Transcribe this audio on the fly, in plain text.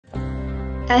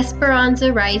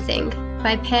Esperanza Rising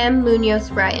by Pam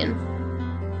Munoz Ryan.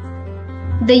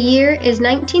 The year is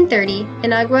 1930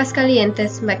 in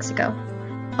Aguascalientes, Mexico,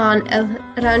 on El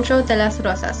Rancho de las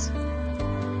Rosas.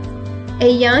 A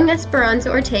young Esperanza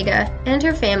Ortega and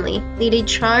her family lead a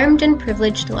charmed and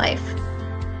privileged life.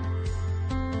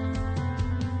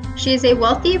 She is a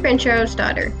wealthy ranchero's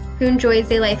daughter who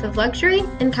enjoys a life of luxury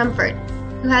and comfort,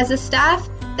 who has a staff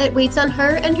that waits on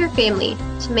her and her family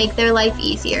to make their life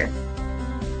easier.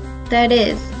 That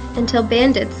is, until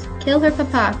bandits kill her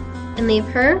papa and leave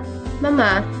her,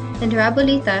 mama, and her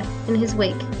abuelita in his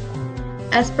wake.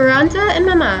 Esperanza and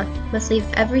mama must leave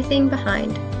everything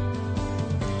behind.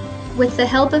 With the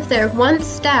help of their once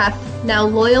staff, now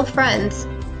loyal friends,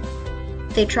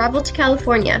 they travel to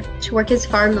California to work as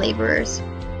farm laborers.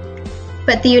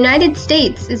 But the United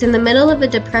States is in the middle of a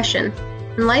depression,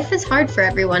 and life is hard for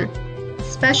everyone,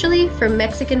 especially for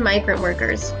Mexican migrant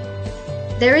workers.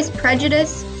 There is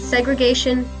prejudice,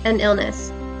 segregation, and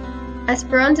illness.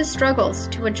 Esperanza struggles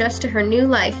to adjust to her new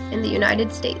life in the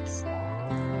United States.